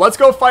 Cool, let's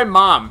go fight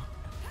Mom.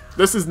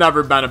 This has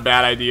never been a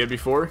bad idea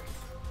before.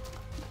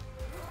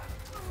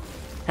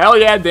 Hell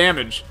yeah,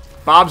 damage.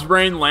 Bob's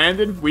brain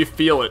landed. We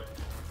feel it.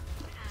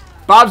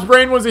 Bob's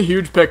brain was a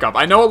huge pickup.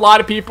 I know a lot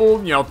of people,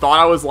 thought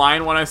I was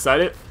lying when I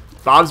said it.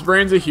 Bob's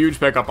brain's a huge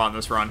pickup on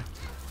this run.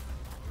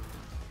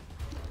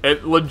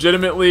 It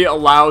legitimately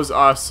allows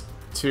us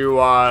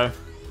to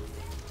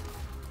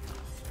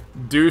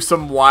do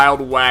some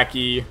wild,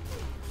 wacky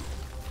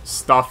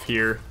stuff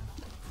here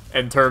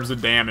in terms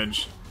of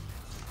damage.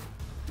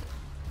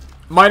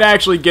 Might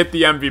actually get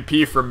the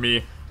MVP from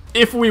me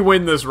if we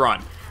win this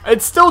run.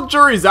 It's still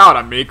jury's out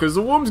on me, because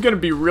the womb's going to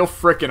be real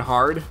frickin'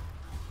 hard.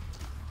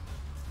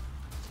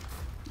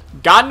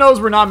 God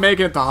knows we're not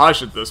making it to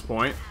Hush at this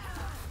point.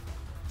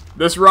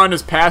 This run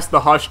is past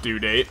the Hush due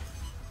date.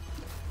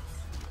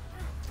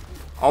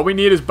 All we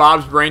need is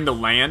Bob's brain to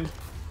land.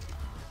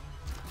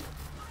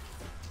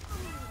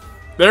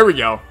 There we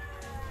go.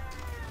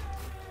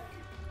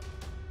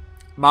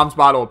 Mom's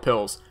bottle of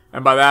pills.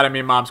 And by that I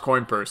mean Mom's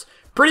coin purse.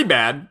 Pretty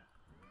bad.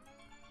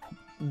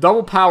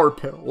 Double power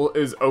pill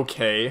is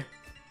okay.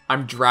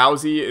 I'm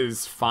drowsy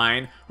is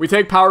fine. We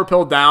take power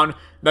pill down,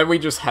 then we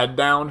just head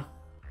down.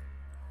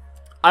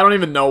 I don't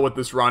even know what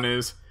this run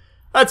is.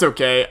 That's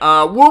okay.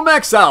 Womb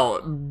XL.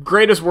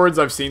 Greatest words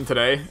I've seen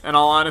today, in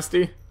all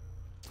honesty.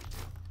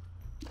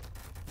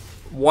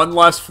 One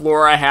less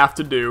floor I have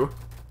to do.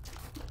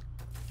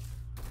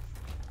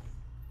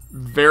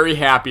 Very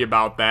happy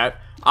about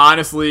that.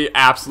 Honestly,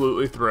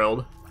 absolutely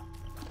thrilled.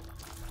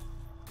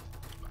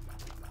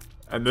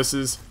 And this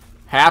is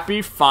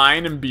happy,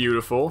 fine, and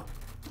beautiful.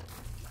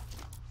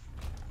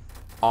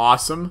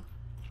 Awesome.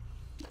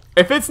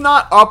 If it's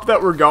not Up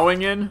that we're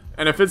going in,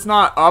 and if it's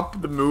not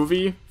Up the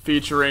movie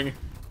featuring,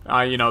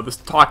 this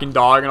talking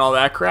dog and all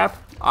that crap,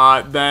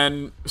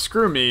 then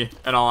screw me,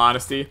 in all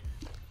honesty.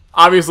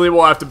 Obviously,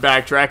 we'll have to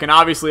backtrack, and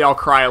obviously I'll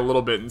cry a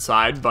little bit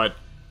inside, but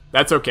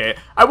that's okay.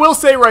 I will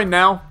say right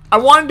now, I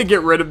wanted to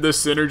get rid of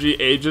this synergy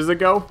ages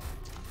ago.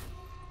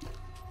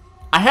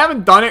 I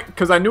haven't done it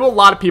because I knew a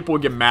lot of people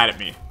would get mad at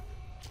me.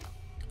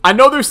 I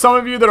know there's some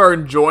of you that are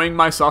enjoying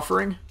my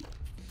suffering.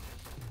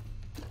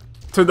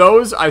 To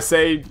those, I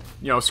say,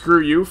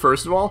 screw you,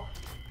 first of all.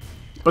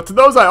 But to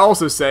those, I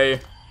also say,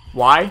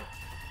 why?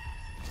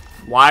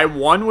 Why,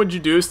 one, would you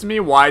do this to me?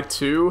 Why,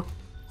 two,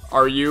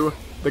 are you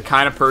the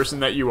kind of person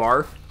that you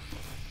are?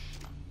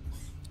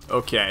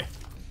 Okay.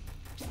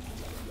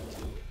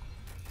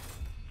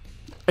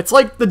 It's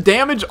like the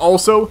damage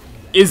also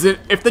isn't...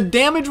 If the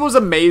damage was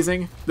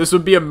amazing, this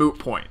would be a moot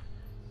point.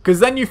 Because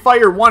then you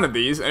fire one of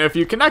these, and if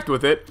you connect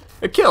with it,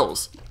 it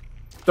kills.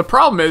 The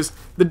problem is,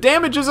 the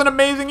damage isn't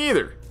amazing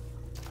either.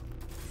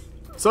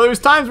 So there's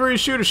times where you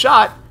shoot a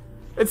shot,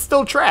 it's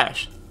still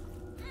trash.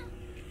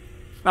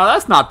 Now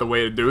that's not the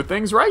way to do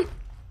things, right?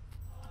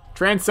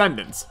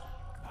 Transcendence.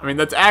 I mean,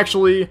 that's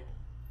actually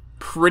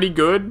pretty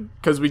good,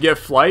 because we get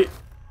flight.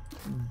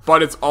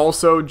 But it's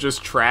also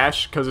just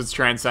trash, because it's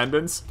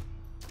Transcendence.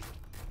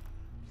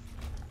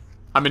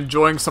 I'm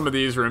enjoying some of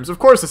these rooms. Of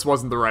course this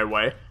wasn't the right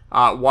way.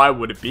 Why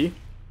would it be?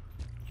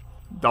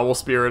 Double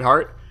Spirit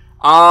Heart.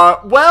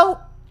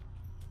 Well...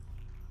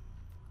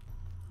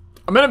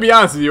 I'm gonna be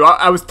honest with you,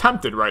 I was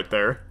tempted right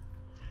there.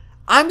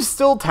 I'm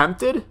still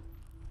tempted.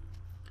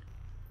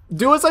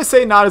 Do as I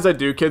say, not as I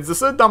do, kids. This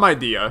is a dumb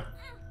idea.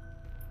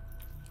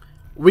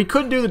 We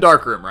could do the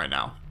dark room right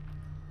now.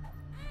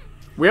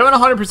 We have a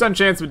 100%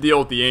 chance of a deal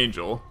with the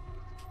angel.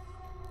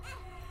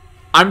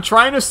 I'm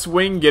trying to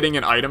swing getting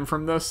an item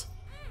from this.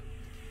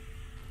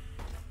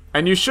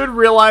 And you should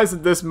realize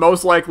that this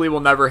most likely will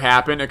never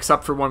happen,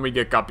 except for when we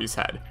get Guppy's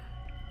head.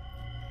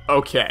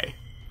 Okay.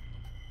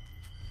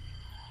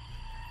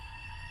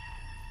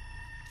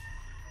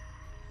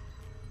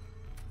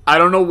 I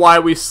don't know why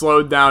we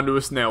slowed down to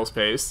a snail's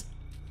pace.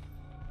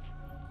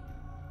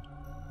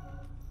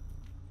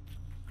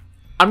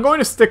 I'm going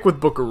to stick with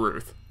Book of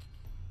Ruth.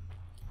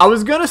 I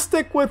was going to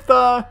stick with,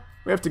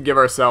 we have to give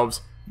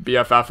ourselves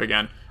BFF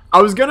again.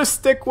 I was going to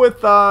stick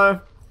with,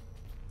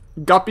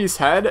 Guppy's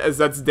Head, as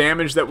that's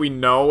damage that we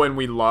know and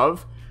we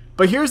love.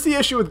 But here's the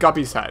issue with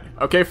Guppy's Head.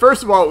 Okay,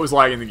 first of all, it was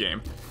lagging the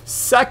game.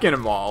 Second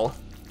of all,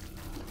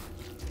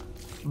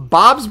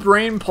 Bob's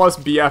Brain plus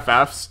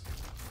BFFs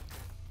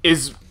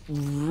is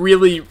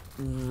really,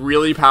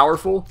 really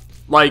powerful.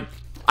 Like,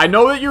 I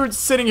know that you're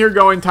sitting here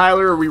going,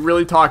 Tyler, are we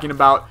really talking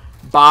about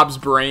Bob's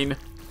Brain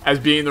as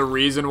being the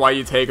reason why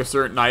you take a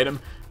certain item?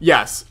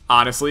 Yes,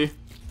 honestly.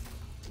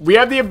 We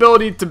have the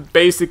ability to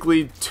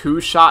basically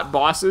two-shot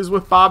bosses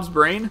with Bob's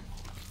Brain.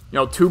 You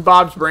know, 2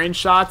 Bob's Brain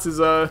shots is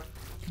a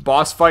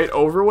boss fight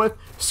over with.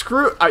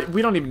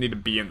 We don't even need to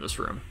be in this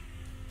room.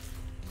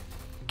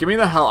 Get me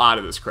the hell out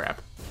of this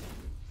crap.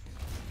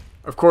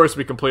 Of course,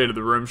 we completed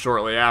the room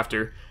shortly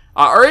after.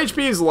 Our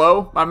HP is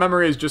low. My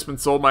memory has just been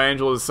sold. My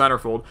angel is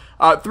centerfold.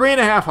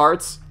 3.5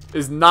 hearts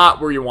is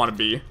not where you want to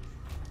be.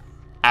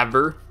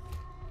 Ever.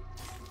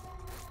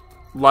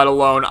 Let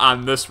alone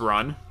on this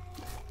run.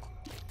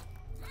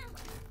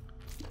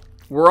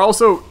 We're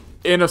also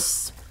in a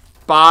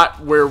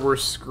spot where we're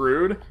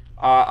screwed.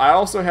 I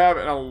also have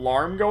an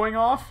alarm going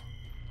off.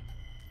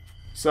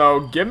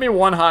 So give me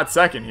 1 hot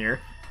second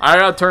here. I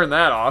gotta turn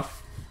that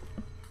off.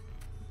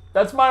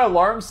 That's my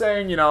alarm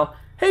saying, you know,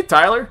 hey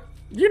Tyler,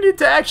 you need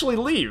to actually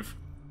leave.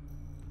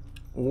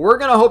 We're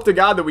gonna hope to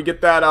God that we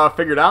get that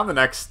figured out in the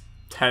next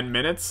 10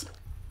 minutes.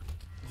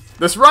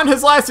 This run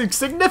has lasted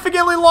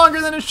significantly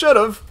longer than it should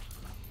have.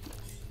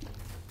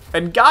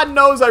 And God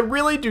knows I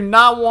really do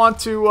not want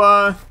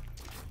to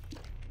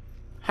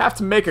have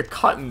to make a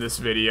cut in this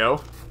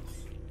video.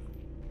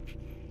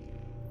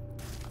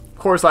 Of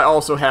course, I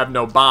also have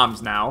no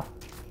bombs now,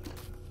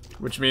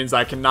 which means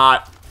I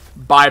cannot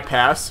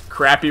bypass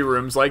crappy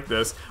rooms like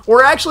this.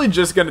 We're actually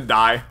just gonna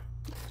die.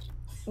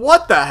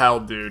 What the hell,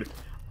 dude?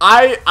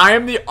 I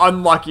am the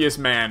unluckiest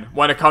man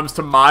when it comes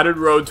to modded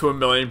Road to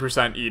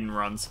 1,000,000% Eden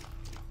runs.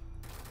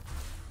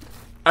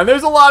 And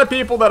there's a lot of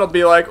people that'll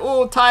be like,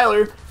 oh,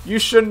 Tyler, you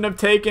shouldn't have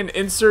taken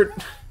insert...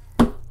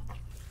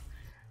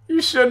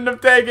 You shouldn't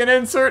have taken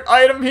insert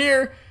item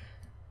here.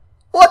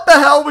 What the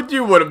hell would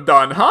you have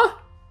done, huh?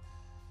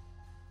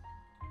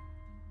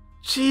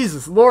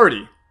 Jesus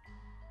lordy.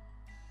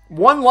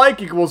 1 like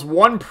equals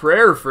 1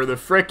 prayer for the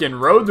frickin'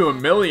 Road to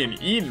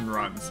 1,000,000 Eden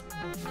runs.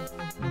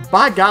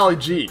 By golly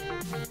gee,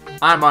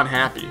 I'm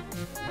unhappy.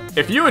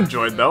 If you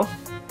enjoyed though,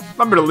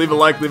 remember to leave a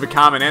like, leave a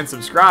comment, and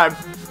subscribe.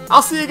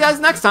 I'll see you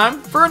guys next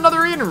time for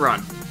another Eden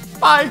run.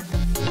 Bye!